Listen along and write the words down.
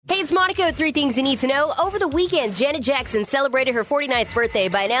It's Monica with 3 Things You Need to Know. Over the weekend, Janet Jackson celebrated her 49th birthday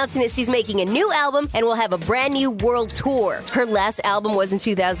by announcing that she's making a new album and will have a brand new world tour. Her last album was in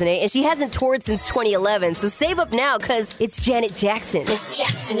 2008, and she hasn't toured since 2011, so save up now, because it's Janet Jackson. Miss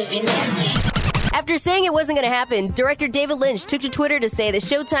Jackson, if you're nasty. After saying it wasn't going to happen, director David Lynch took to Twitter to say that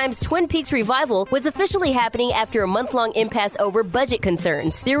Showtime's Twin Peaks revival was officially happening after a month-long impasse over budget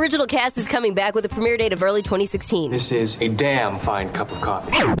concerns. The original cast is coming back with a premiere date of early 2016. This is a damn fine cup of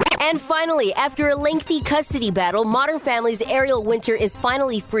coffee. And finally, after a lengthy custody battle, Modern Family's Ariel Winter is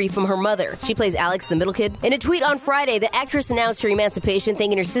finally free from her mother. She plays Alex, the middle kid. In a tweet on Friday, the actress announced her emancipation,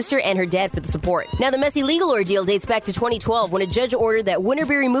 thanking her sister and her dad for the support. Now, the messy legal ordeal dates back to 2012 when a judge ordered that Winter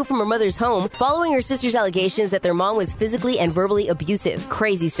be removed from her mother's home following her sister's allegations that their mom was physically and verbally abusive.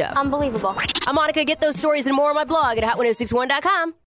 Crazy stuff. Unbelievable. I'm Monica. Get those stories and more on my blog at hot1061.com.